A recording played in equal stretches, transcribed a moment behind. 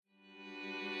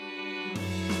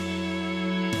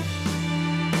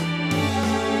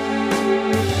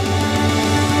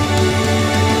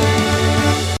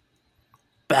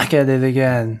back at it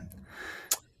again.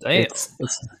 Damn.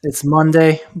 It's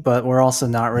Monday, but we're also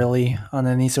not really on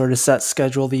any sort of set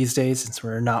schedule these days since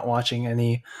we're not watching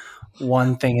any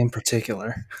one thing in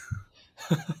particular.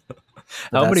 But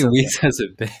How many that's okay. weeks has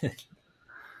it been?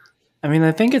 I mean,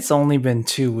 I think it's only been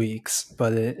 2 weeks,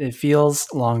 but it feels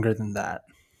longer than that.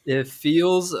 It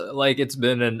feels like it's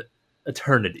been an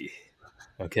eternity.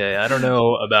 Okay, I don't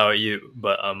know about you,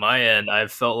 but on my end,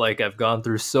 I've felt like I've gone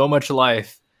through so much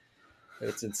life.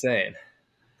 It's insane.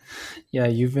 Yeah,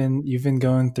 you've been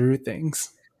going through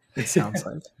things. It sounds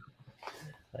like.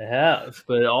 I have,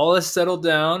 but all is settled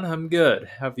down. I'm good.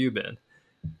 How have you been?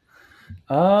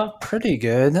 Pretty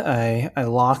good. I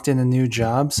locked in a new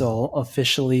job, so I'll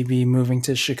officially be moving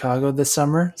to Chicago this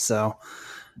summer. So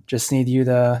just need you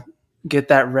to get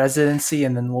that residency,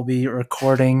 and then we'll be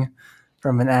recording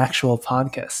from an actual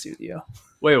podcast studio.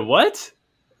 Wait, what?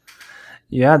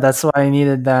 Yeah, that's why I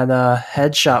needed that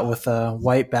headshot with a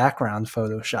white background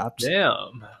photoshopped.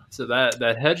 Damn. So that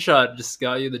headshot just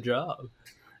got you the job.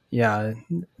 Yeah,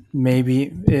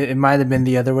 maybe it might have been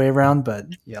the other way around, but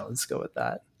yeah, let's go with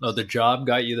that. Oh, the job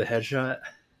got you the headshot?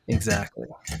 Exactly.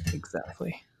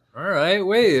 Exactly. All right.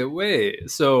 Wait.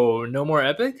 So no more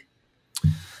Epic?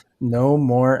 No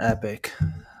more Epic.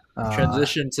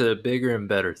 Transition to bigger and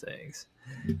better things.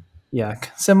 Yeah,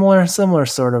 similar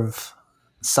sort of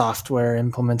software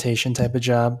implementation type of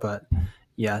job, but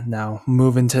yeah, now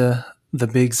moving to the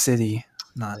big city,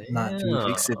 not the big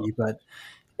Damn. city, but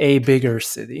a bigger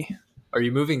city. Are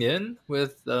you moving in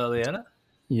with Leanna?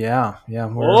 Yeah,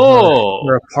 we're Oh,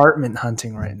 apartment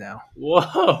hunting right now.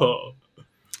 whoa.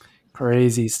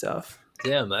 Crazy stuff.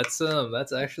 Damn, that's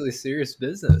actually serious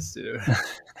business, dude.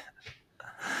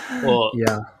 Well,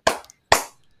 Yeah,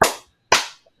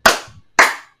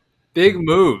 big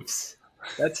moves.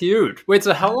 That's huge. Wait,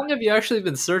 so how long have you actually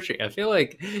been searching? I feel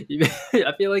like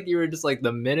you were just like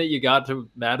the minute you got to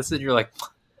Madison, you're like,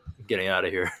 I'm getting out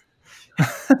of here.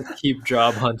 Keep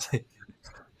job hunting.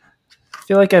 I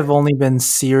feel like I've only been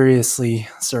seriously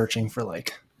searching for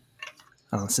like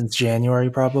I don't know, since January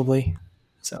probably.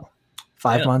 So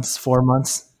five Damn, months, 4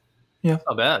 months. Yeah,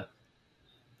 not bad.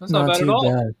 That's not not bad at too all.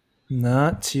 bad.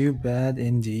 Not too bad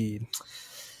indeed.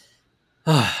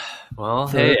 Well,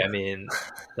 For hey, I mean,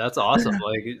 that's awesome.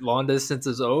 Like long distance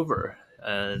is over,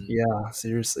 and Yeah,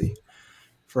 seriously.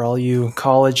 For all you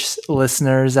college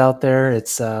listeners out there,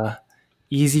 it's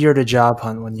easier to job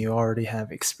hunt when you already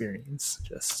have experience.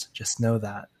 Just know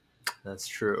that. that's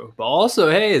true. But also,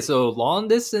 hey, so long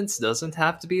distance doesn't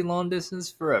have to be long distance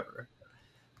forever.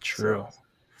 True. So,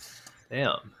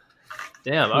 damn,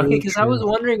 damn. Okay, True, because I was true.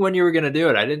 wondering when you were gonna do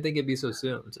it. I didn't think it'd be so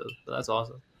soon. So that's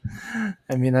awesome.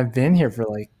 I mean, I've been here for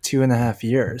like 2.5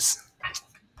 years.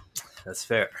 That's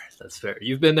fair. That's fair.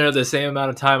 You've been there the same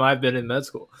amount of time I've been in med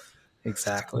school.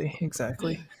 Exactly.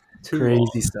 Too long.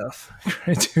 Crazy stuff.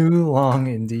 Too long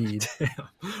indeed.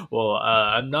 Well,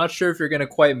 I'm not sure if you're gonna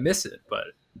quite miss it, but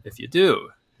if you do,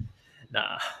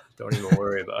 nah, don't even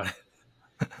worry about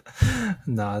it.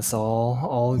 No, it's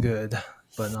all good.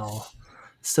 But I'll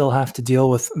still have to deal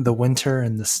with the winter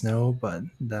and the snow, but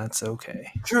that's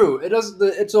okay. True. It does.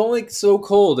 It's only so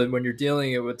cold, and when you're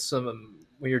dealing it with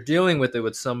when you're dealing with it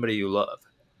with somebody you love.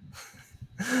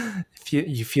 If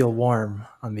you feel warm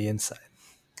on the inside.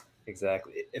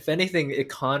 Exactly. If anything, it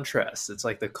contrasts. It's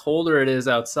like the colder it is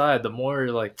outside, the more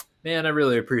you're like, man, I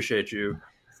really appreciate you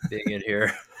being in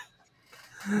here.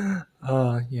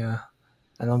 Yeah.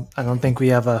 I don't think we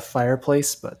have a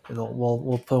fireplace, but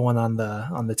we'll put one on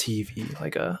the TV,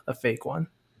 like a fake one.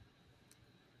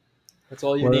 That's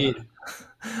all you What need.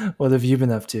 what have you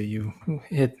been up to? You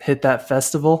hit that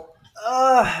festival?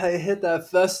 I hit that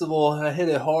festival and I hit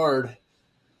it hard.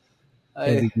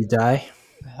 And I did you die?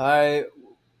 I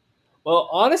Well,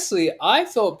 honestly, I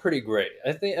felt pretty great.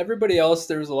 I think everybody else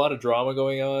there was a lot of drama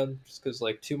going on just because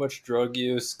like too much drug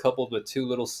use coupled with too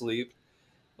little sleep.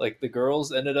 Like the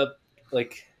girls ended up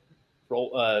like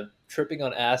tripping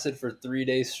on acid for 3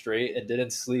 days straight and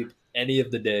didn't sleep any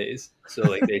of the days. So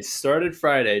like they started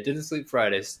Friday, didn't sleep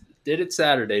Fridays, did it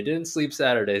Saturday, didn't sleep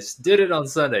Saturdays, did it on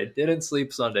Sunday, didn't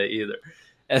sleep Sunday either.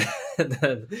 And, and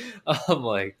then I'm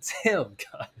like, damn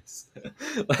guys.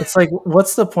 It's like,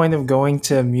 what's the point of going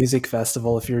to a music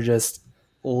festival if you're just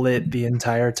lit the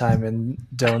entire time and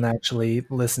don't actually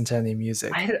listen to any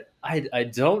music? I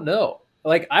don't know.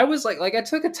 Like I was like I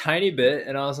took a tiny bit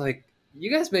and I was like,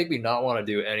 you guys make me not want to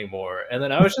do it anymore. And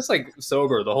then I was just like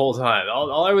sober the whole time.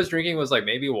 All I was drinking was like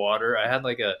maybe water. I had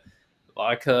like a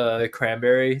vodka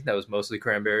cranberry that was mostly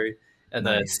cranberry, and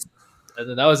then Nice. and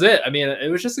then that was it. I mean, it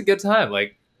was just a good time.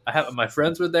 Like I have my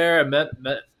friends were there. I met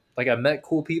like I met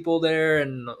cool people there,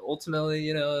 and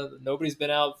ultimately, nobody's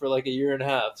been out for like a year and a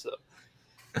half. So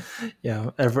Yeah,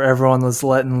 everyone was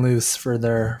letting loose for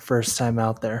their first time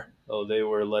out there. oh, they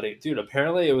were letting, dude.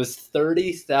 Apparently, it was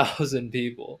 30,000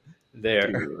 people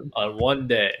there Dude, on one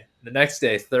day. The next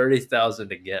day,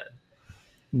 30,000 again.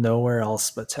 nowhere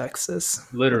else but Texas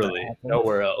would that Literally happen.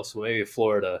 nowhere else. Well, maybe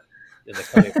Florida in the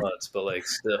coming months, but like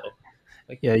still,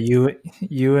 like Yeah,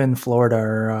 you and Florida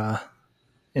are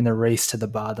in a race to the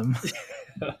bottom.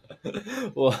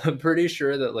 well, I'm pretty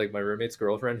sure that like my roommate's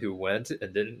girlfriend who went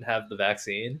and didn't have the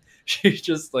vaccine, she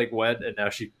just like went and now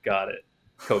she got it,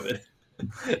 COVID.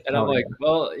 And I'm Oh like, yeah,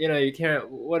 well, you can't.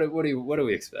 What do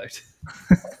we expect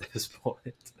at this point?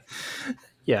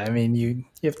 yeah. I mean, you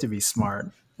have to be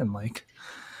smart and like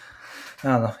I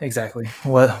don't know exactly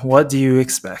what do you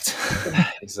expect.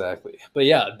 Exactly. But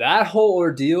yeah, that whole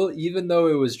ordeal, even though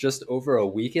it was just over a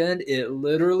weekend, it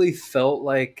literally felt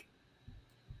like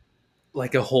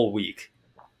a whole week.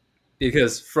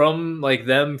 Because from like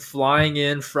them flying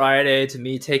in Friday to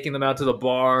me taking them out to the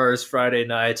bars Friday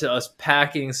night to us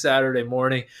packing Saturday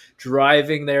morning,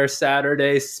 driving there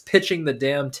Saturday, pitching the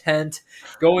damn tent,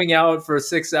 going out for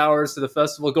 6 hours to the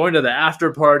festival, going to the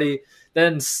after party,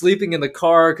 then sleeping in the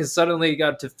car because suddenly it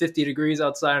got to 50 degrees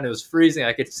outside and it was freezing.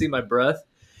 I could see my breath.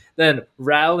 Then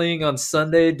rallying on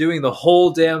Sunday, doing the whole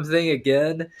damn thing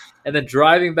again, and then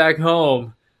driving back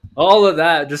home. All of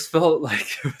that just felt like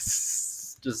it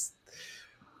was just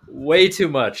way too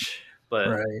much,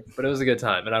 Right? but it was a good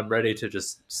time, and I'm ready to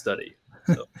just study.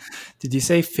 So, Did you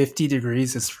say 50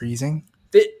 degrees is freezing?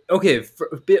 okay,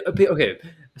 okay.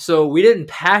 So we didn't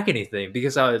pack anything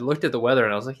because I looked at the weather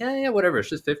and I was like, yeah, whatever. It's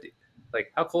just 50.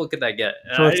 Like, how cold could that get?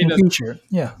 And I Shorts didn't and even. t-shirt.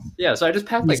 Yeah. Yeah, so I just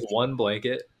packed like Easy. one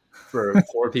blanket for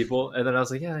 4 people, and then I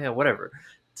was like, yeah, whatever.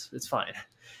 It's fine.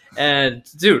 And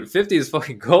dude, 50 is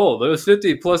fucking cold. It was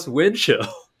 50 plus wind chill.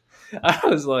 I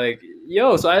was like,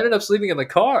 yo, so I ended up sleeping in the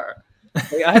car.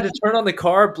 Like, I had to turn on the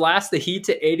car, blast the heat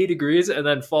to 80 degrees, and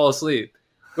then fall asleep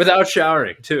without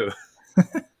showering, too.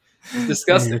 It's Yeah,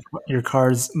 disgusting. your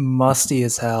car's musty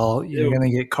as hell. You're It, gonna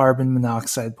get carbon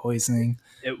monoxide poisoning.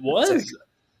 it Sick. was.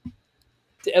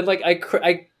 And like,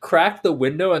 I cracked the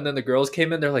window, and then the girls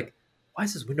came in. They're like, why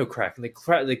is this window cracked? And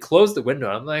they closed the window.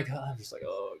 I'm like, I'm just like,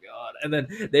 oh, God. And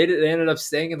then they ended up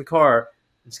staying in the car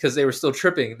because they were still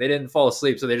tripping. They didn't fall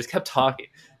asleep, so they just kept talking.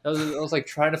 I was like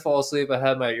trying to fall asleep. I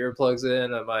had my earplugs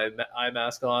in and my eye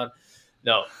mask on.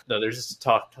 No, they're just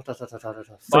talk. It's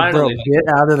like, bro, Finally, get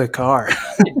out of the car.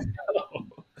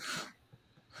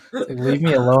 It's like, leave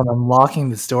me alone. I'm locking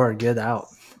this door. Get out.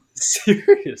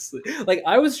 seriously, like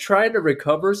I was trying to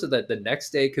recover so that the next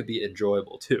day could be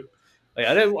enjoyable too. Like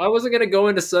I wasn't gonna go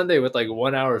into Sunday with like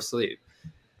 1 hour of sleep.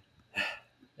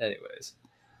 Anyways,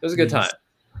 it was a good These, time.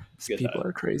 It's a good people time.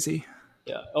 are crazy.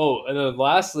 Yeah. Oh, and then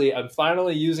lastly, I'm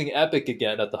finally using Epic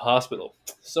again at the hospital.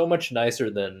 So much nicer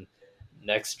than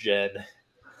Next Gen.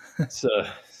 It's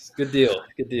a good deal.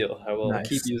 Good deal. I will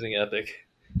keep Nice. using Epic.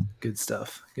 Good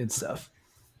stuff. Good stuff.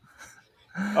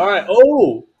 All right.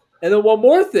 Oh, and then one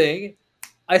more thing.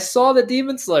 I saw the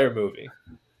Demon Slayer movie.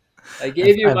 I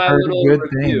gave you I've my heard little good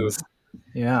review. things.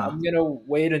 Yeah. I'm gonna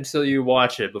wait until you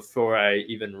watch it before I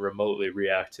even remotely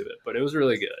react to it. But it was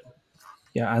really good.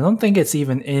 Yeah, I don't think it's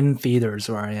even in theaters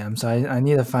where I am. So I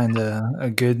need to find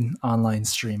a good online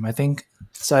stream. I think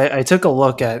so. I took a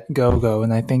look at GoGo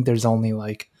and I think there's only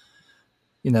like,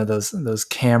 those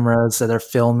cameras that are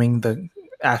filming the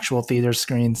actual theater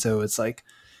screen. So it's like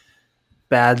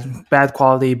bad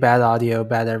quality, bad audio,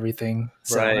 bad everything.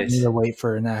 So I Right. need to wait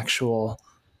for an actual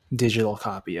digital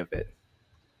copy of it.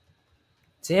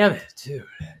 Damn it, dude.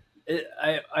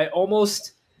 I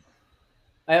almost.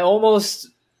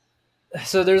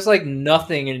 So there's like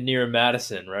nothing in near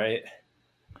Madison, right?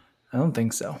 I don't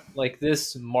think so. Like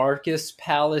this Marcus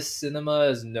Palace Cinema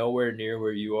is nowhere near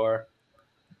where you are.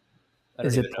 I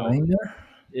don't Is even it know. playing there?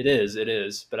 It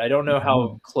is, but I don't know how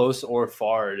No. close or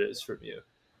far it is from you.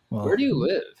 Where Well, do you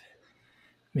live?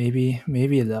 maybe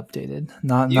it updated.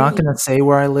 Not You gonna say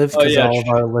where I live Oh because yeah, all of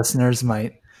our listeners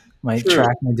might true.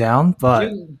 track me down. Do But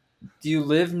you do you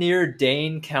live near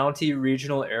Dane County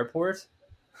Regional Airport?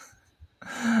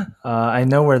 I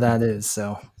know where that is.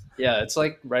 So Yeah, it's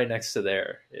like right next to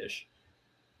there ish.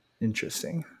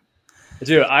 interesting.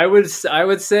 Dude, I would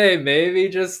say maybe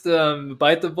just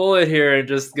bite the bullet here and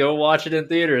just go watch it in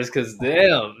theaters because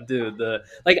damn, dude, the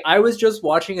like I was just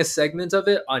watching a segment of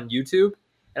it on YouTube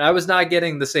and I was not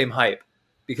getting the same hype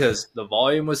because the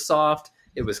volume was soft.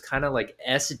 It was kind of like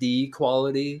SD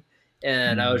quality,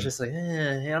 and I was Mm. just like,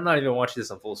 I'm not even watching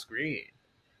this on full screen.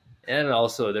 And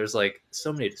also, there's like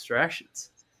so many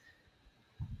distractions.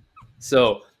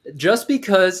 So just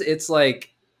because it's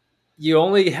like you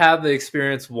only have the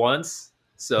experience once,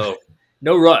 so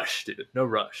no rush, dude. No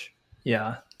rush.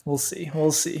 Yeah, we'll see.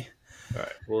 We'll see. All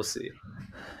right, we'll see.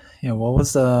 Yeah, what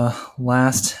was the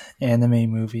last anime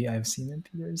movie I've seen in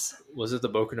theaters? Was it the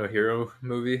Boku no Hero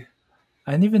movie?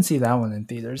 I didn't even see that one in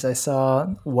theaters. I saw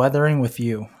Weathering with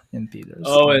You in theaters.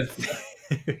 Oh, and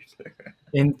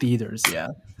In theaters, yeah.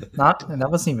 Not, and that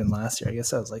wasn't even last year. I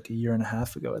guess that was like a year and a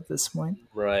half ago at this point.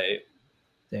 right.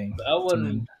 Dang. That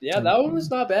one, yeah, that one was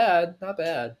not bad. Not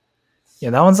bad.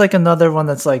 Yeah, that one's like another one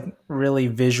that's like really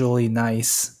visually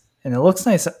nice, and it looks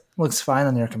nice. Looks fine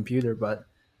on your computer, but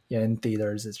yeah, in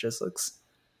theaters it just looks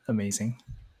amazing.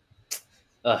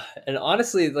 And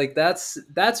honestly, like that's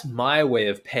my way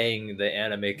of paying the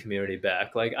anime community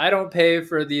back. Like I don't pay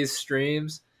for these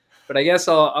streams, but I guess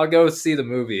I'll go see the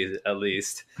movie at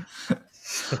least.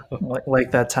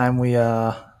 Like that time we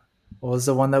what was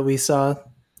the one that we saw?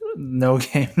 No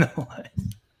Game No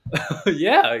Life.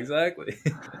 Yeah, exactly.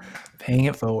 Paying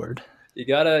it forward. You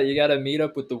gotta meet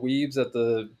up with the weebs at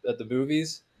the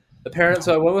movies. Apparently,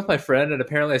 so I went with my friend, and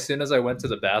apparently, as soon as I went to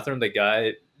the bathroom, the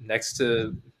guy next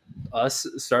to us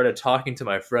started talking to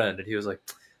my friend, and he was like,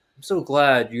 "I'm so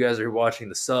glad you guys are watching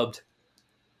the subbed."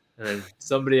 And then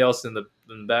somebody else in the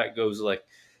back goes like,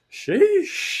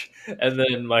 "Sheesh," and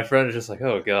then my friend is just like,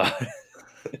 "Oh god."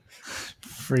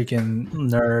 Freaking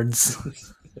nerds.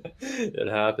 It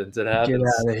happens. It Get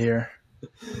happens. out of here.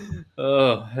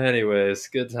 Oh, anyways,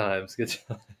 good times. Good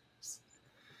times.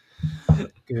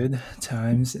 Good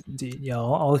times indeed. Yeah,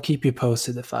 I'll keep you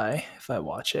posted if I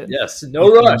watch it. Yes,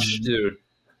 no rush, dude.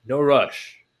 No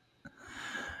rush.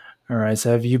 All right.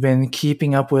 So have you been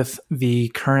keeping up with the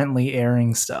currently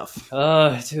airing stuff?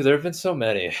 Dude, there have been so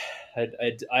many.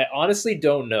 I honestly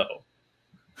don't know.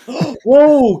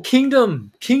 Whoa,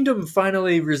 Kingdom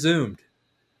finally resumed.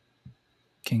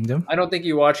 Kingdom? I don't think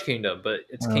you watch Kingdom, but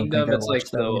it's I don't Kingdom. think I It's like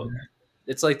watched that either.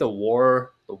 it's like the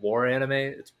war anime.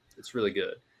 It's really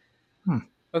good. Hmm.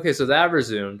 Okay, so that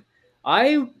resumed.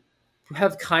 I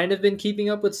have kind of been keeping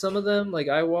up with some of them. Like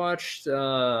I watched.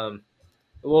 Well,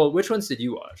 which ones did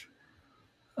you watch?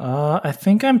 I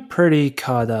think I'm pretty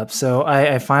caught up. So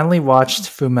I finally watched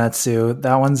Fumetsu.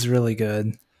 That one's really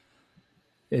good.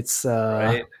 It's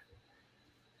Right.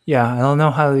 yeah, I don't know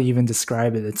how to even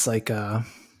describe it. It's like a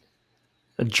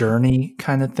journey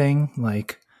kind of thing.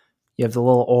 Like you have the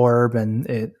little orb and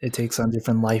it takes on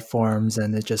different life forms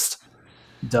and it just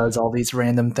does all these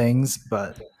random things,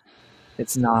 but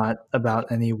it's not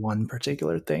about any one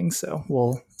particular thing. So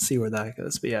we'll see where that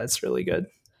goes. But yeah, it's really good.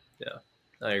 Yeah,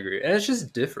 I agree, and it's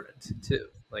just different too.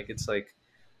 Like it's like,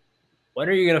 when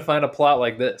are you gonna find a plot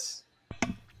like this?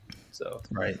 So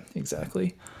Right.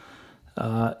 Exactly.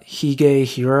 Hige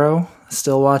Hero,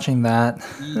 still watching that.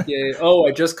 Oh,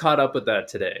 I just caught up with that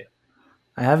today.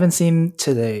 I haven't seen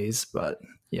today's, but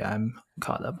yeah, I'm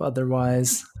caught up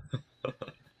otherwise.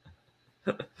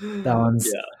 That one's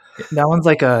Yeah. that one's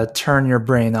like a turn your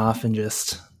brain off and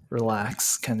just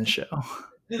relax kind of show.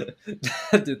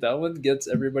 Dude, that one gets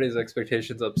everybody's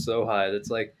expectations up so high. It's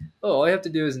like, oh, all you have to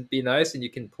do is be nice, and you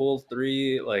can pull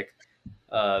three like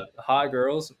hot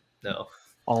girls. No,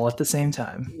 All at the same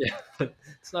time. yeah,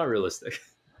 it's not realistic.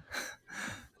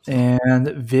 And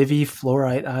Vivi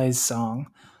Fluorite Eyes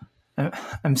song.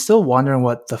 I'm still wondering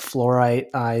what the Fluorite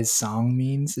Eyes song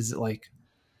means. Is it like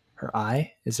her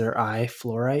eye? Is her eye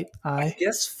fluorite eye?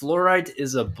 Yes, fluorite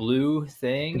is a blue Is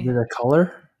thing. it a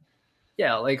color?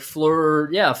 Yeah, like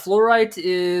fluorite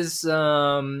is It's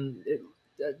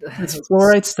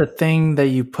fluorite's the thing that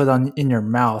you put on in your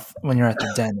mouth when you're at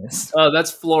the dentist. oh,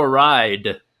 that's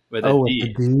fluoride with a Oh, with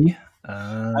D. the D?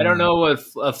 I don't know what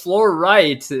a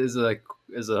fluorite is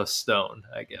a stone,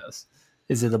 I guess.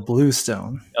 Is it a blue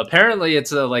stone? Apparently,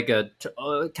 it's like a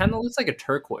kind of looks like a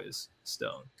turquoise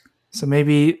stone. So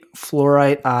maybe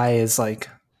fluorite eye is like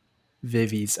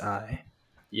Vivi's eye.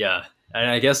 Yeah, and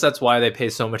I guess that's why they pay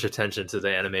so much attention to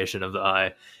the animation of the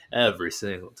eye every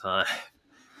single time.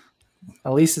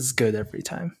 At least it's good every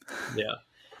time. Yeah.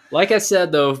 Like I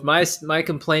said, though, my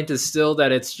complaint is still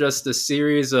that it's just a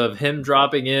series of him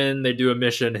dropping in, they do a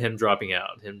mission, him dropping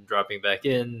out, him dropping back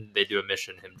in, they do a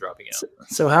mission, him dropping out.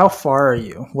 So how far are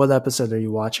you? What episode are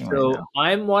you watching right So now?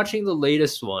 I'm watching the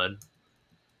latest one,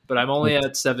 but I'm only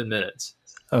at 7 minutes.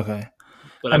 Okay.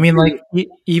 But I mean, like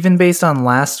even based on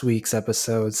last week's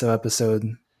episode, so episode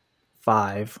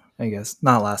 5, I guess,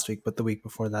 not last week, but the week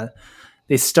before that,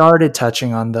 they started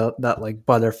touching on that like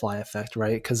butterfly effect,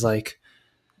 right? Because like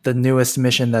the newest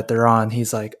mission that they're on,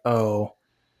 he's like, oh,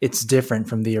 it's different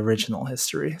from the original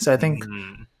history. So I think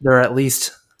they're at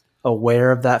least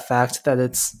aware of that fact that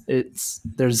it's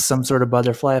there's some sort of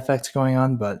butterfly effect going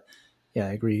on. But yeah,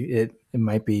 I agree. It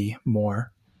might be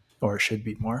more. or it should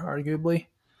be more, arguably.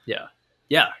 Yeah,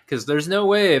 yeah, because there's no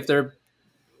way if they're.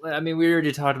 I mean, we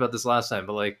already talked about this last time,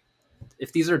 but like,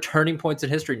 if these are turning points in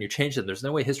history and you change them, there's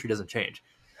no way history doesn't change.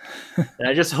 And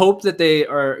I just hope that they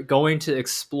are going to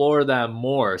explore that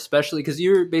more, especially because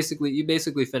you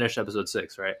basically finished episode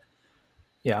 6, right?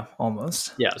 Yeah,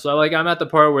 almost. Yeah, so like I'm at the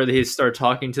part where he start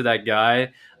talking to that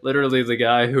guy, literally the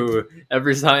guy who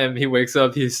every time he wakes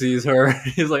up he sees her,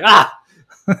 he's like ah,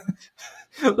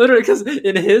 literally because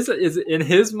in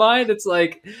his mind it's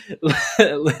like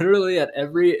literally at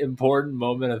every important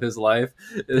moment of his life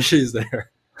she's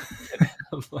there.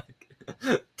 I'm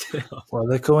like, damn.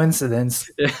 What a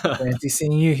coincidence! Yeah, Fancy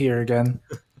seeing you here again.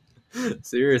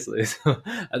 seriously. So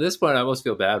at this point, I almost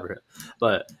feel bad for him,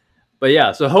 but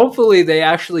yeah. So hopefully they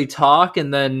actually talk,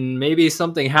 and then maybe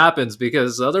something happens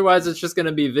because otherwise it's just going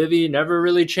to be Vivi never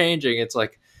really changing. It's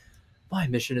like my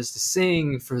mission is to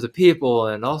sing for the people,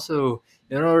 and also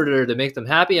in order to make them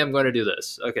happy, I'm going to do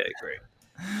this. Okay, great.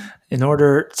 In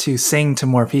order to sing to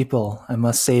more people, I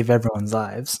must save everyone's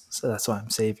lives. So that's why I'm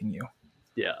saving you.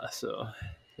 Yeah. So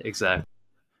exactly.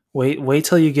 Wait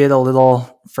till you get a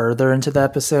little further into the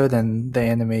episode and the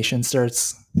animation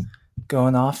starts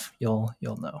going off. You'll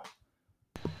know.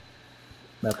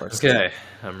 That part's Okay,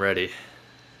 I'm ready.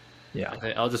 Yeah.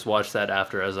 Okay, I'll just watch that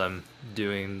after as I'm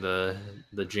doing the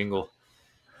jingle.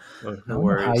 No I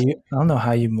worries. don't know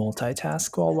how you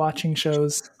multitask while watching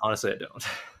shows. Honestly, I don't.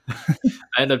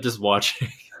 I end up just watching.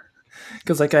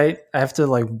 Because like I have to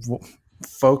like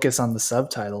focus on the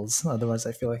subtitles. Otherwise,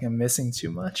 I feel like I'm missing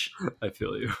too much. I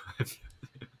feel you.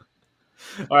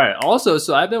 All right. Also,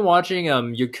 so I've been watching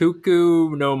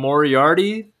Yukuku no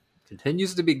Moriarty.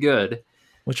 Continues to be good.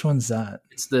 Which one's that?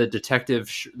 It's the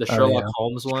detective, the Sherlock yeah.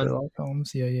 Holmes one. Sherlock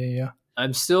Holmes. Yeah.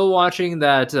 I'm still watching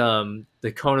that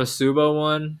the Konosuba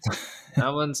one.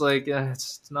 That one's like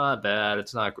it's not bad.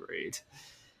 It's not great.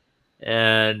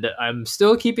 And I'm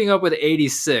still keeping up with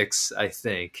 86. I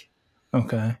think.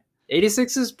 Okay.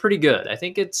 86 is pretty good. I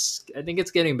think it's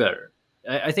getting better.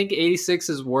 I think 86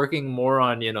 is working more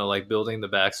on like building the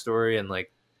backstory and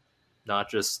like not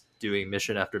just doing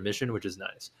mission after mission, which is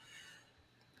nice.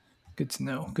 Good to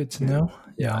know.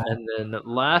 Yeah. And then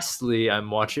lastly,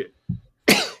 I'm watching.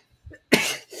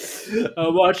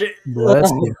 I'm watching.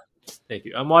 Bless you. Thank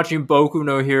you. I'm watching Boku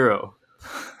no Hero.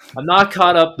 I'm not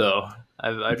caught up though.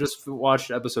 I just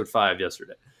watched episode 5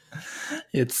 yesterday.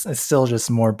 It's still just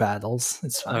more battles.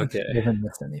 It's fine. Okay. You haven't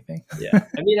missed anything. Yeah.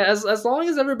 I mean, as long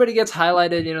as everybody gets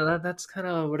highlighted, that's kind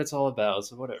of what it's all about.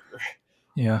 So whatever.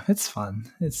 Yeah, it's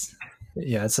fun. It's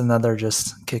another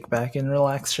just kick back and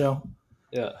relax show.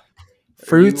 Yeah.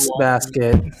 Fruits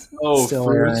Basket. Oh, still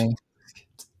Fruits. airing.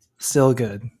 Still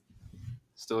good.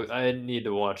 Still, I need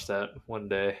to watch that one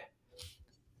day.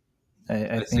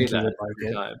 I think you would like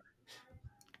it. Time.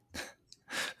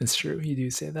 It's true. You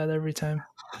do say that every time,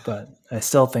 but I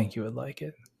still think you would like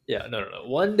it. Yeah, no.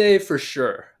 One day for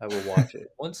sure I will watch it.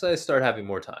 Once I start having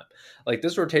more time. Like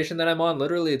this rotation that I'm on,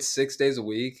 literally it's 6 days a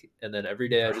week. And then every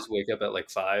day I just wake up at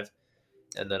like 5.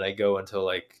 And then I go until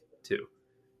like 2.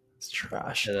 It's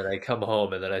trash. And then I come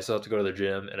home and then I still have to go to the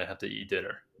gym and I have to eat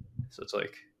dinner. So it's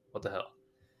like, what the hell?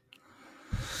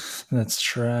 That's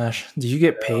trash. Do you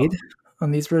get paid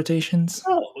on these rotations?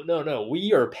 No.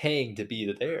 We are paying to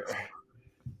be there.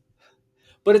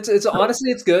 But it's honestly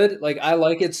it's good. Like I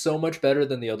like it so much better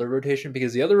than the other rotation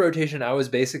because the other rotation I was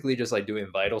basically just like doing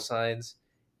vital signs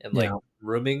and like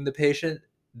rooming the patient.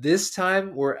 This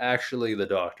time we're actually the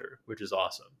doctor, which is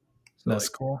awesome. So that's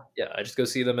cool. Yeah, I just go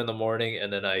see them in the morning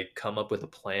and then I come up with a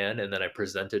plan and then I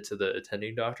present it to the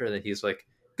attending doctor and then he's like,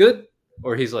 "Good,"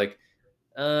 or he's like,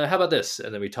 "How about this?"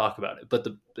 And then we talk about it. But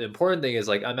the important thing is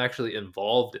like I'm actually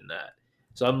involved in that.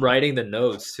 So I'm writing the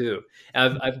notes too.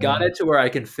 I've got it to where I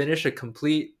can finish a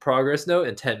complete progress note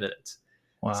in 10 minutes.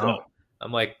 Wow. So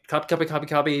I'm like, copy,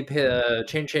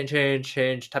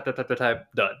 change, type,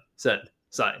 done, send,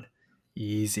 sign.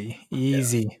 Easy.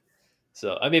 Yeah.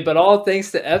 So, I mean, but all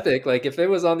thanks to Epic. Like if it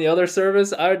was on the other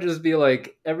service, I would just be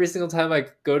like, every single time I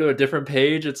go to a different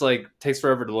page, it's like, takes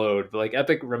forever to load. But like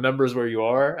Epic remembers where you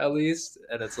are at least.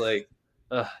 And it's like,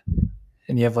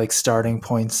 and you have like starting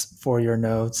points for your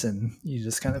notes and you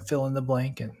just kind of fill in the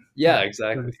blank and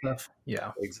exactly stuff.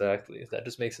 Yeah, exactly. That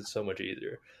just makes it so much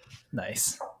easier.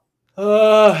 Nice.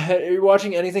 Are you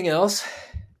watching anything else?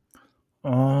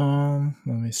 Let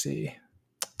me see.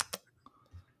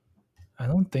 I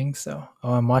don't think so.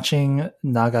 Oh, I'm watching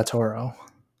Nagatoro.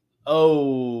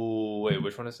 Oh wait,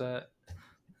 which one is that?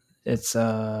 It's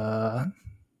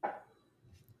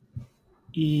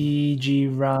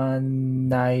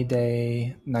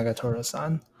Ijiranaide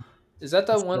Nagatoro-san. Is that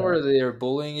the one where they're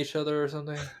bullying each other or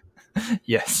something?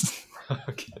 Yes.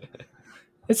 Okay.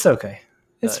 It's okay.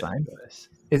 It's Nice, fine. nice.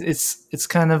 It's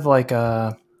kind of like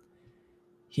a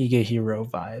Higehiro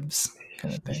vibes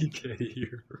kind of thing.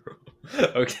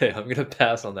 Okay, I'm gonna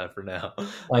pass on that for now.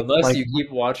 Like Unless like you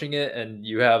keep watching it and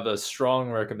you have a strong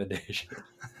recommendation.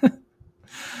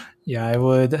 yeah, I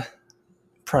would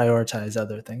prioritize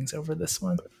other things over this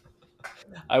one.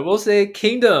 I will say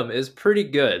Kingdom is pretty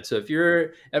good. So if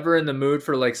you're ever in the mood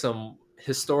for like some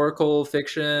historical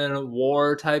fiction,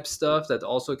 war type stuff that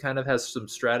also kind of has some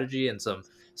strategy and some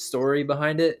story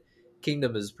behind it,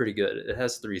 Kingdom is pretty good. It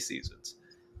has 3 seasons.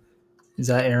 Is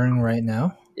that airing right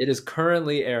now? It is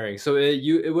currently airing. So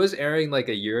it was airing like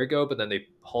a year ago, but then they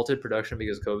halted production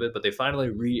because of COVID, but they finally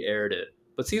re-aired it.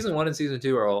 But season 1 and season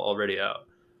 2 are already out.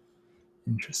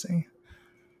 Interesting.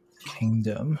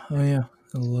 Kingdom. Oh yeah,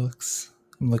 it looks.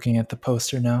 I'm looking at the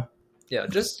poster now. Yeah,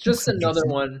 just Looks another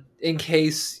interesting. one in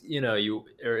case, you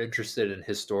are interested in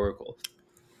historical.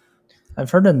 I've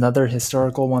heard another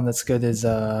historical one that's good is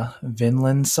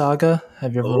Vinland Saga.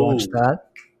 Have you ever watched Oh, that?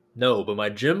 no, but my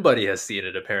gym buddy has seen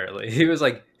it apparently. He was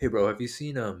like, "Hey bro, have you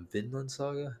seen Vinland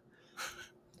Saga?"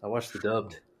 I watched the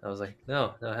dubbed. I was like,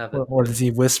 "No, no, I haven't." Or is he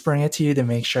whispering it to you to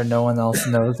make sure no one else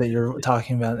knows that you're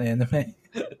talking about anime?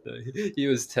 He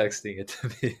was texting it to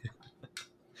me.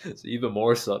 It's even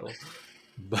more subtle.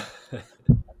 But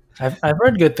I've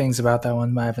heard good things about that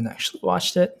one, but I haven't actually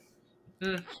watched it.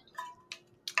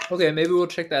 okay, maybe we'll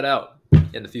check that out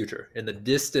in the future, in the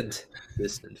distant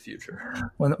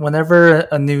future. Whenever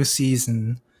a new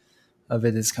season of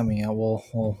it is coming out,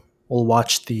 we'll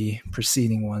watch the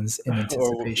preceding ones in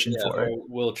anticipation for it. Or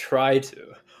we'll try to.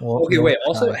 Okay, We'll wait.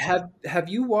 Also, try to. have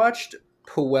you watched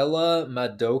Puella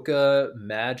Madoka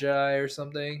Magi or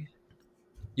something?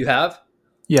 You have?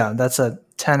 Yeah, that's a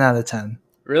 10 out of 10.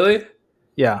 Really?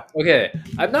 Yeah. Okay,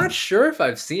 I'm not sure if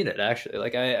I've seen it actually.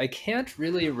 Like, I can't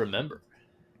really remember.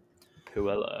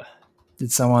 Puella.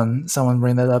 Did someone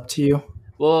bring that up to you?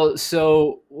 Well,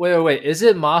 so wait. Is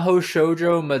it Maho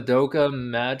Shoujo Madoka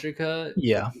Magica?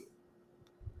 Yeah, Like,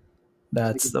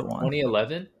 that's is the it one.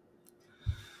 2011?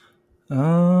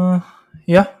 Uh,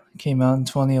 yeah, came out in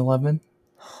 2011.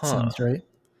 Huh. Sounds right.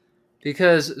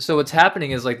 Because so what's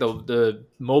happening is like the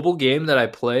mobile game that I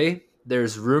play,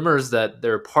 there's rumors that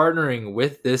they're partnering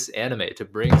with this anime to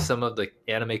bring some of the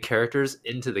anime characters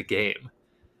into the game.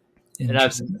 And I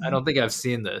Interesting. don't think I've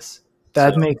seen this. So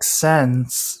That makes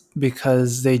sense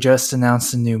because they just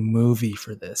announced a new movie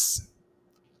for this.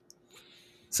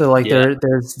 So like yeah,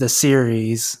 there's the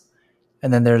series,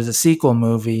 and then there's a sequel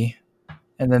movie,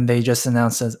 and then they just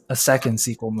announced a second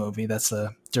sequel movie that's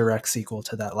a direct sequel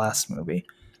to that last movie.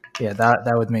 Yeah,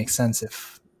 that would make sense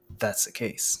if that's the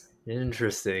case.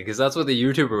 interesting. Because that's what the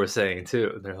YouTuber was saying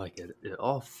too. They're like, it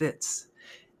all fits.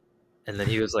 And then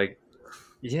he was like,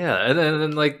 yeah, and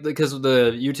then like because of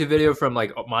the YouTube video from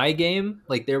like my game,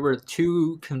 like there were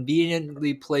 2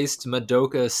 conveniently placed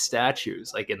Madoka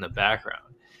statues like in the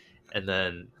background, and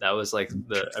then that was like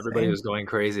everybody Interesting. was going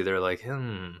crazy. They're like,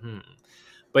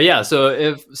 but yeah. So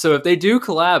if they do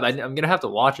collab, I'm gonna have to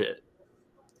watch it.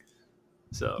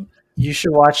 So You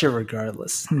should watch it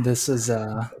regardless. This is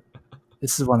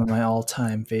one of my all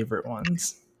time favorite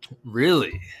ones.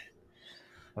 really,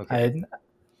 okay, I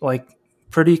like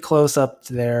pretty close up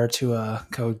there to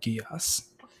Code Geass.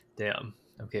 damn,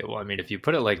 okay. Well, I mean, if you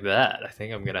put it like that, I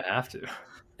think I'm gonna have to.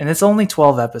 And it's only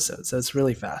 12 episodes, so it's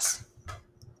really fast.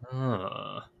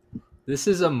 Huh. This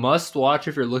is a must watch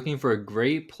if you're looking for a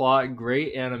great plot,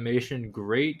 great animation,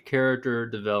 great character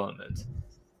development.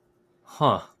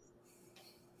 Huh.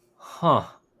 Huh.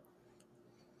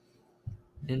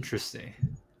 Interesting.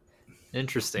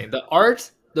 Interesting.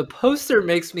 The poster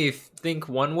makes me think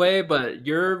one way, but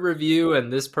your review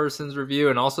and this person's review,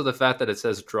 and also the fact that it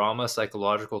says drama,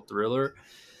 psychological thriller.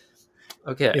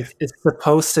 Okay. It's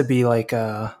supposed to be like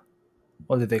a,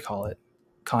 what do they call it?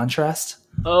 Contrast?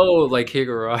 Oh, like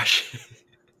Higurashi.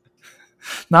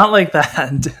 Not like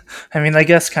that. I mean, I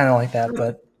guess kind of like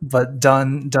that, but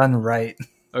done right.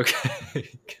 Okay.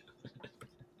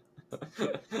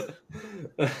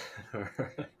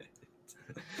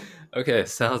 Okay,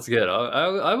 sounds good.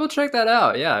 I will check that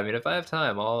out. Yeah, I mean, if I have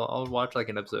time, I'll watch like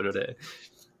an episode a day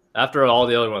after all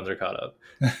the other ones are caught up.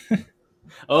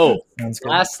 Oh, Sounds good.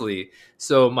 lastly,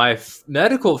 so my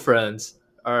medical friends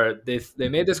they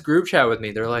made this group chat with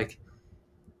me. They're like,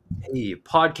 "Hey,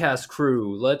 podcast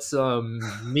crew, let's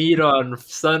meet on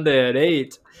Sunday at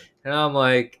 8." And I'm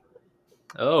like,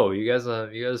 "Oh, you guys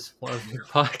want to do a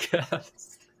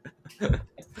podcast?"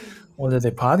 What are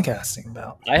they podcasting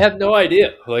about? I have no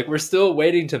idea. Like, we're still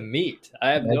waiting to meet.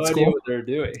 I have Med no idea school? what they're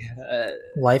doing.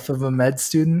 Life of a med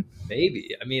student?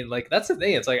 Maybe. I mean, like, that's the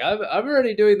thing. It's like I'm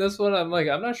already doing this one. I'm like,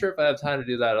 I'm not sure if I have time to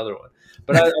do that other one.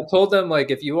 But I told them,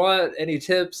 like, if you want any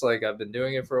tips, like, I've been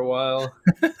doing it for a while.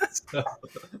 So,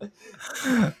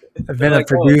 I've they're been a like,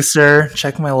 oh, producer.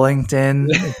 Check my LinkedIn.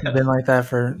 It's been like that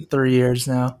for 3 years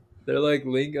now. they're like,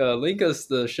 link us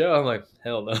the show. I'm like,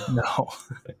 hell no. No.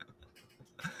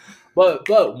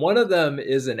 But one of them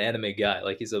is an anime guy.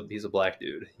 Like, he's a black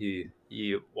dude.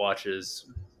 He watches.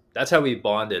 That's how we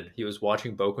bonded. He was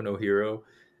watching Boku no Hero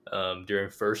during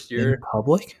first In year.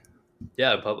 public?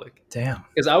 Yeah, in public. Damn.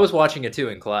 Because I was watching it too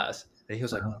in class, and he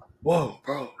was like, Oh. "Whoa,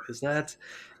 bro, is that?"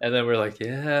 And then we're like,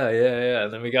 "Yeah, yeah, yeah."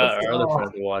 And then we got our other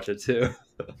friend to watch it too.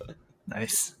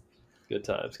 Nice. Good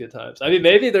times, good times. I mean,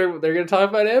 maybe they're gonna talk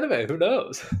about anime. Who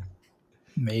knows?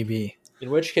 Maybe.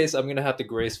 In which case, I'm gonna have to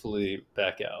gracefully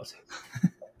back out.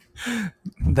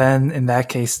 Then in that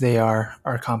case, they are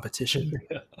our competition.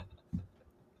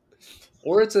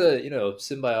 Or it's a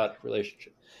symbiotic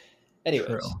relationship. Anyways,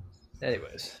 True.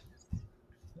 anyways,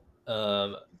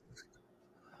 does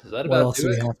that What about else do do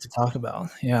we it? have to talk about?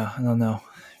 Yeah, I don't know.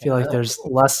 I feel like there's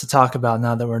less to talk about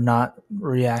now that we're not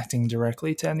reacting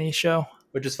directly to any show,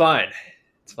 Which is fine.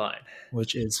 It's fine.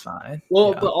 which is fine.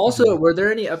 Well, Yeah. but also, were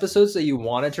there any episodes that you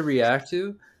wanted to react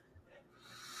to?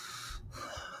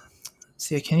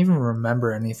 See, I can't even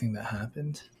remember anything that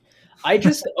happened. I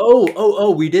just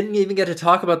we didn't even get to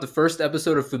talk about the first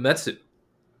episode of Fumetsu.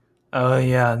 Oh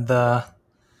yeah, that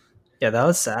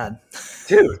was sad.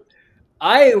 Dude,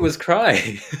 I was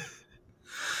crying.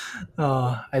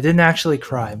 I didn't actually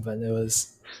cry, but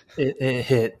it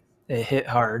hit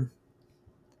hard.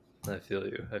 I feel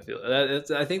you. I feel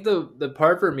that. I think the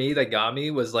part for me that got me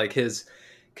was like his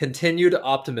continued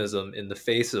optimism in the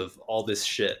face of all this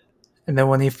shit. And then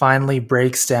when he finally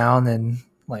breaks down and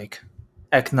like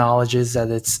acknowledges that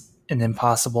it's an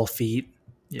impossible feat,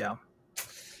 yeah.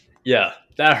 Yeah,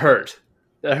 that hurt.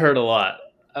 That hurt a lot.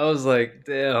 I was like,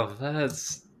 damn,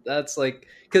 that's like,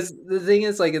 because the thing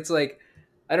is, like, it's like,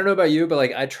 I don't know about you, but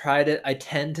like, I tried it. I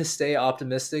tend to stay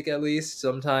optimistic at least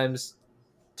sometimes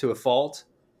to a fault.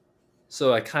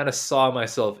 So I kind of saw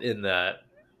myself in that,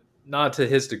 not to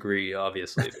his degree,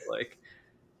 obviously, but like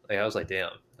I was like,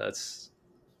 damn, that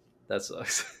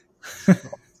sucks.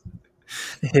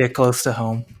 It hit close to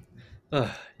home.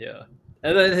 Yeah.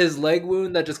 And then his leg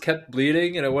wound that just kept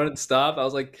bleeding and it wouldn't stop. I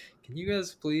was like, can you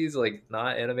guys please like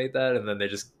not animate that? And then they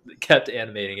just kept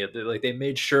animating it. They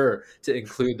made sure to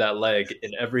include that leg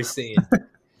in every scene.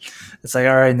 It's like,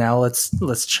 all right, now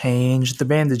let's change the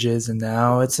bandages, and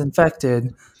now it's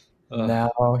infected.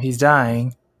 Now he's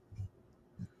dying.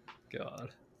 God.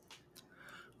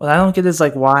 What I don't get is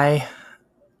like why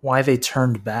they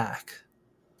turned back.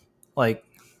 Like,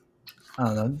 I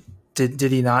don't know.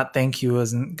 Did he not think he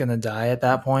wasn't gonna die at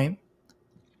that point?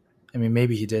 I mean,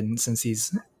 maybe he didn't, since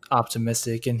he's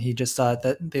optimistic and he just thought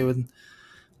that they would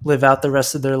live out the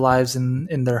rest of their lives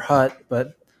in their hut.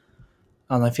 But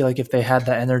I don't know, I feel like if they had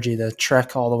the energy to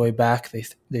trek all the way back,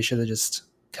 they should have just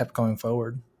kept going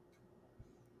forward.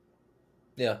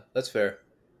 Yeah, that's fair.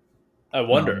 I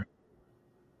wonder.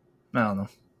 I don't know.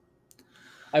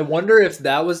 I wonder if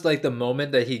that was like the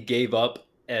moment that he gave up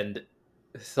and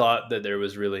thought that there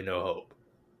was really no hope.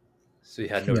 So he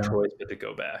had no choice but to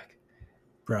go back.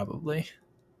 Probably.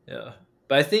 Yeah.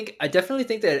 But I definitely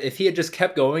think that if he had just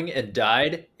kept going and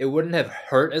died, it wouldn't have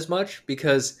hurt as much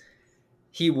because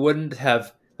he wouldn't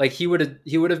have he would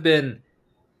have been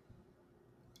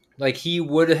like he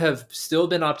would have still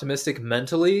been optimistic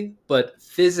mentally, but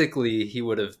physically he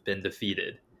would have been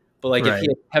defeated. But like if he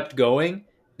had kept going,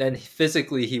 then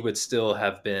physically he would still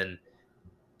have been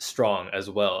strong as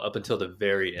well up until the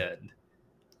very end.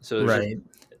 So it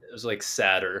was like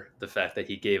sadder the fact that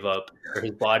he gave up, or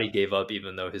his body gave up,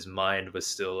 even though his mind was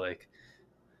still like.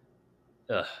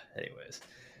 Anyways.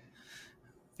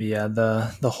 Yeah,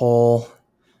 the whole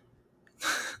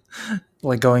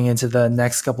like going into the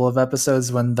next couple of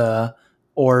episodes when the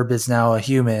orb is now a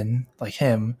human like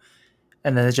him,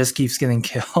 and then it just keeps getting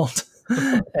killed.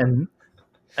 And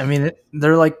I mean,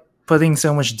 they're like putting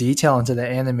so much detail into the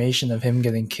animation of him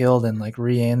getting killed and like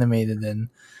reanimated, and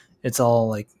it's all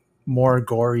like more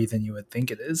gory than you would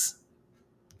think it is.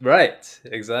 Right,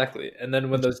 exactly. And then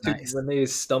when when they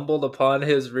stumbled upon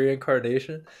his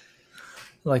reincarnation,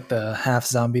 like the half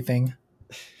zombie thing.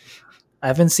 I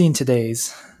haven't seen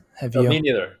today's. Have you? Me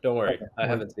neither. Don't worry, I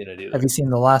haven't seen it either. Have you seen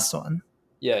the last one?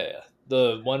 Yeah,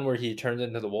 the one where he turns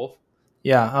into the wolf.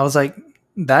 Yeah, I was like,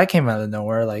 that came out of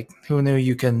nowhere. Like, who knew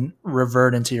you can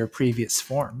revert into your previous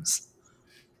forms?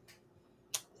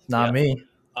 not Yeah, me.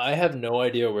 I have no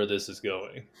idea where this is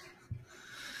going.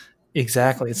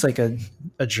 Exactly. It's like a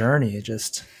journey,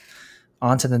 just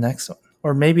on to the next one.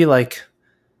 Or maybe like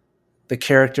the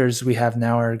characters we have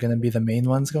now are going to be the main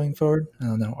ones going forward. I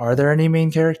don't know. Are there any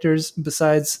main characters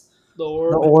besides The the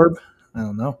orb. orb? I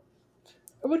don't know.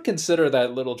 I would consider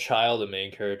that little child a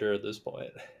main character at this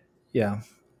point. Yeah.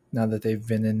 Now that they've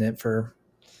been in it for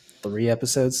 3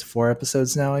 episodes, 4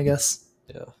 episodes now, I guess.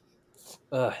 Yeah.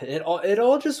 It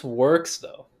all just works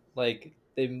though. Like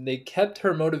they kept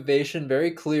her motivation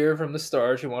very clear from the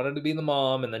start. She wanted to be the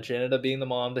mom, and then she ended up being the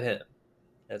mom to him.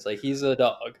 And it's like he's a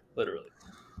dog, literally.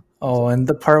 Oh, and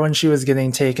the part when she was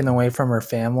getting taken away from her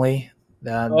family,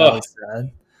 that Oh, was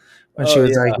sad. When she oh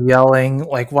was yeah, like yelling,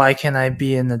 like, "Why can't I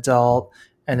be an adult?"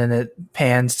 And then it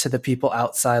pans to the people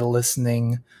outside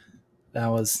listening. That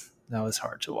was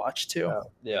hard to watch too.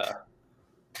 yeah,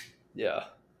 yeah.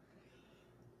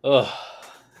 Oh,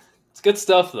 it's good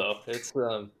stuff though. It's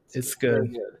really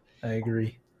good. good. I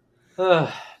agree.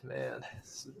 Man,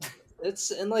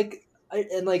 it's and like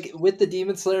with the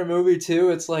Demon Slayer movie too.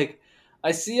 It's like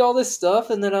I see all this stuff,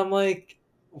 and then I'm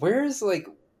where's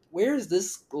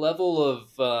this level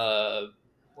of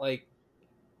like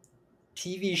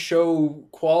TV show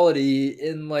quality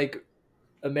in like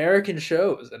American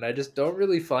shows, and I just don't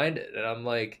really find it. And I'm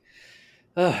like,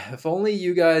 if only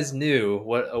you guys knew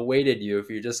what awaited you if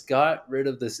you just got rid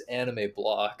of this anime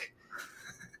block.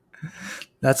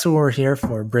 That's what we're here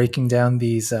for, breaking down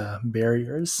these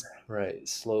barriers Right,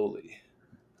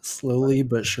 slowly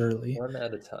but surely. one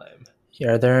at a time.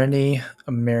 Yeah, are there any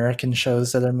American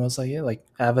shows that are most like it? Like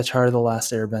Avatar: The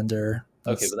Last Airbender.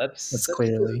 Okay, That's but that's that's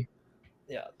clearly.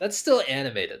 yeah, that's still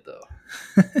animated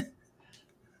though.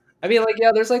 I mean, like,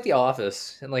 yeah, there's like The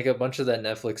Office and like a bunch of that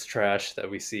Netflix trash that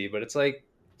we see, but it's like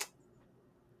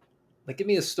give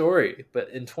me a story, but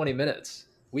in 20 minutes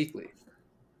weekly.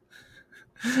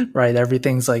 Right,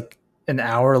 everything's like an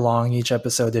hour long each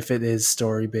episode if it is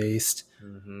story based,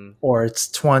 Mm-hmm. or it's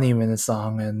 20 minutes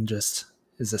long and just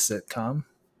is a sitcom.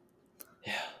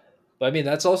 Yeah, but I mean,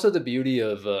 that's also the beauty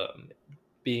of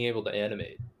being able to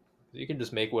animate. You can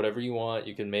just make whatever you want.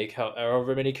 You can make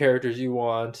however many characters you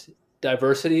want.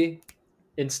 Diversity,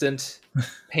 instant.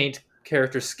 Paint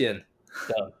character skin.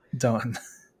 Done. Done.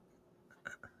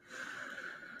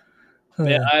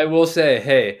 Man, I will say,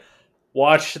 hey,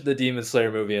 watch the Demon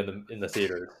Slayer movie in the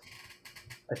theaters.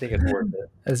 I think it's worth it.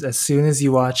 As soon as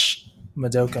you watch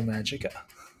Madoka Magica.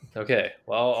 Okay,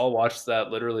 well, I'll watch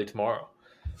that literally tomorrow.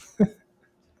 If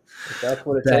that's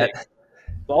what it That takes.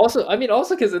 But also, I mean,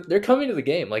 also because they're coming to the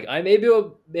game. Like, I may be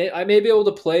able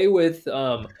to play with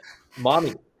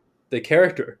Mommy, the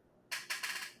character.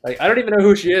 Like, I don't even know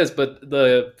who she is, but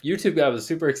the YouTube guy was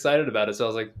super excited about it. So I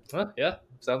was like, yeah,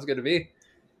 sounds good to me.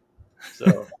 So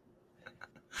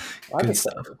I'm good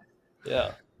excited. stuff.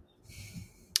 Yeah.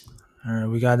 All right,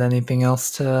 we got anything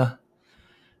else to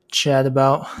chat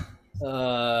about?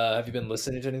 Have you been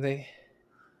listening to anything?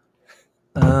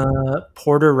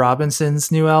 Porter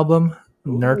Robinson's new album,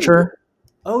 Nurture.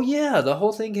 Oh yeah, the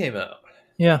whole thing came out.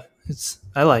 Yeah,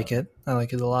 I like it. I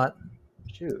like it a lot.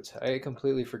 Shoot, I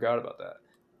completely forgot about that.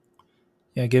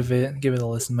 Yeah, give it a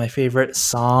listen. My favorite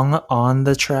song on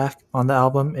the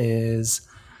album is,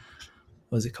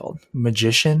 what is it called?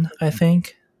 Magician, I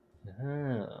think.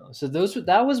 Oh, so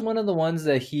that was one of the ones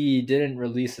that he didn't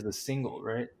release as a single,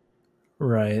 right?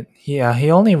 Right. Yeah,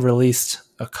 he only released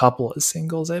a couple of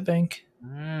singles, I think.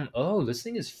 Oh, this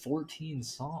thing is 14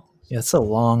 songs. Yeah, it's a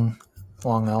long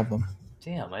album.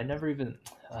 Damn, I never even.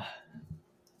 All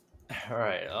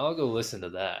right, I'll go listen to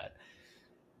that.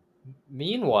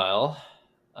 Meanwhile,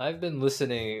 I've been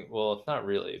listening. Well, not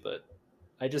really, but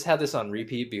I just had this on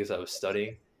repeat because I was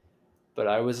studying. But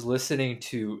I was listening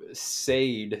to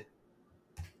Sade's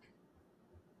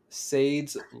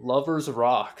Lovers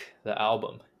Rock, the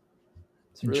album.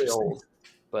 It's really old,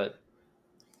 but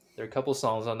there are a couple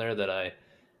songs on there that I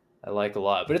like a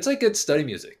lot. But it's like good study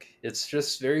music. It's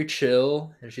just very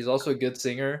chill, and she's also a good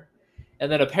singer.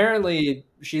 And then apparently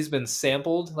she's been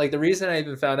sampled. Like the reason I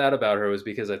even found out about her was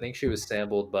because I think she was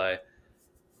sampled by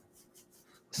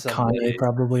somebody. Kanye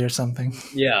probably or something.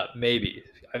 Yeah, maybe.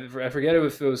 I forget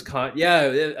if it was Kanye.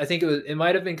 Yeah, I think it was. It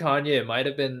might have been Kanye. It might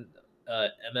have been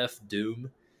MF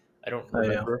Doom. I don't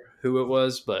remember who it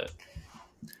was, but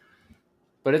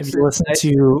it's. Have you listened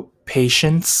to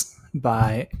Patience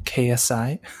by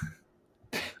KSI?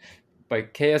 By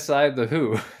KSI, the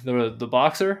who? The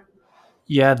boxer?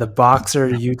 Yeah, the boxer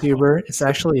YouTuber. It's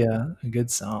actually a good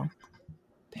song.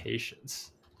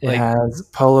 Patience. It has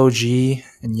Polo G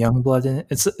and Youngblood in it.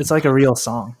 It's like a real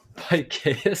song. By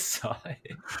KSI.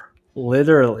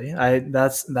 Literally,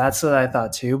 that's what I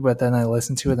thought too. But then I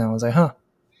listened to it and I was like, huh,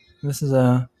 this is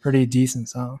a pretty decent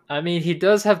song. I mean, he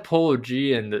does have Polo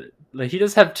G, and like he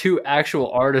does have two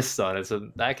actual artists on it, so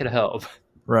that could help.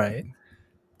 Right.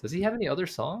 Does he have any other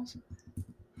songs?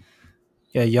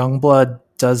 Yeah, Youngblood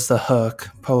does the hook,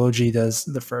 Polo G does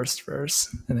the first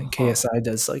verse, and then KSI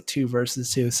does like 2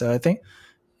 verses too. So I think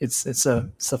it's a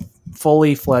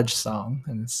fully fledged song,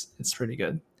 and it's pretty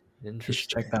good. You should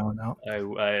Interesting. check that one out.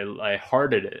 I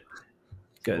hearted it.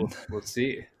 Good. We'll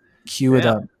see. Cue it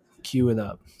Yeah. up. Cue it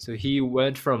up. So he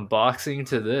went from boxing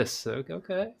to this.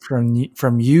 Okay. From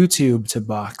YouTube to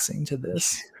boxing to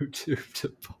this. YouTube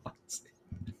to boxing.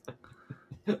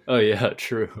 Oh yeah,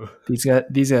 true. These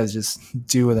guys just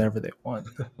do whatever they want.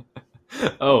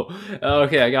 Oh,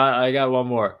 okay. I got one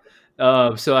more.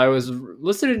 So I was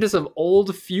listening to some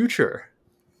old Future.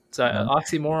 It's an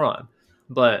oxymoron,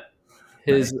 but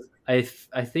his I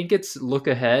think it's Look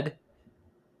Ahead.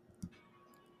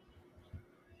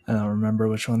 I don't remember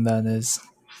which one that is.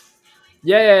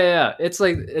 Yeah. It's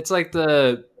like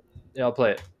the. Yeah, I'll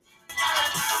play it.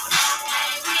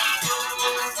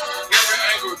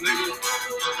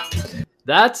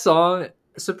 That song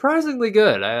surprisingly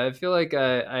good. I feel like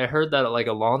I heard that like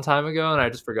a long time ago and I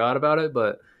just forgot about it,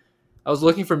 but I was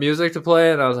looking for music to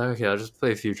play and I was like, okay, I'll just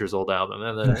play Future's old album,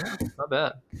 and then not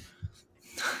bad.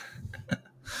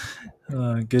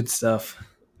 Good stuff.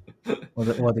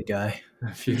 What a guy.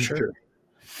 Future.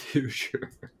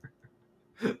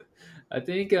 I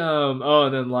think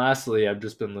and then lastly, I've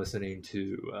just been listening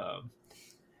to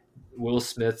Will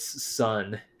Smith's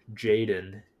son,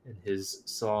 Jaden, and his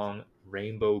song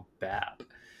Rainbow Bap.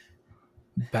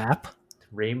 Bap?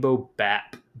 Rainbow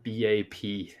Bap,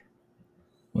 B-A-P.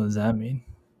 What does that mean?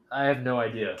 I have no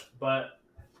idea, but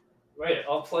wait,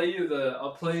 I'll play you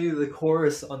the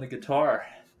chorus on the guitar.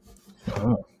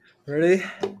 Oh. Ready?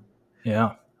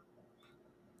 Yeah.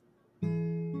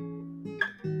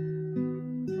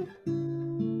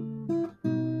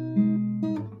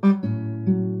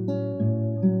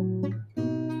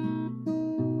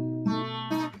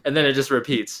 And then it just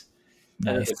repeats. Nice.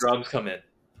 And then the drums come in.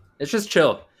 It's just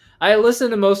chill. I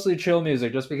listen to mostly chill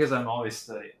music just because I'm always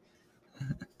studying.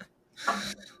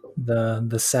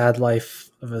 The sad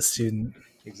life of a student.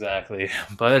 Exactly.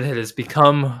 But it has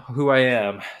become who I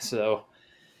am. So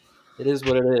it is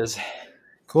what it is.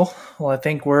 Cool. Well, I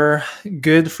think we're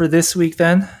good for this week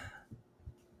then.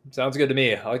 Sounds good to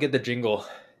me. I'll get the jingle.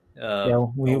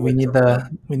 We need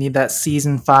that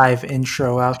season 5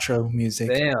 intro outro music.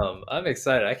 Damn, I'm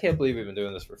excited. I can't believe we've been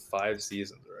doing this for 5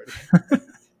 seasons already.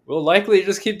 We'll likely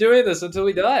just keep doing this until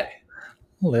we die.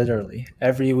 Literally.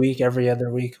 Every week, every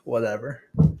other week, whatever.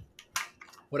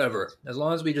 Whatever. As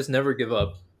long as we just never give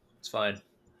up, it's fine.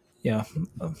 Yeah.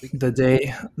 The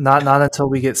day, not until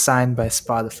we get signed by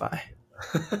Spotify.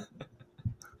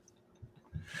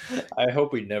 I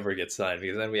hope we never get signed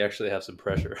because then we actually have some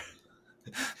pressure.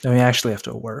 Then we actually have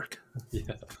to work.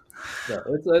 Yeah. No,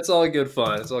 it's all good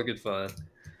fun. It's all good fun.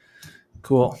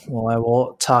 Cool. Well, I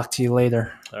will talk to you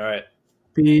later. All right.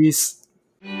 Peace.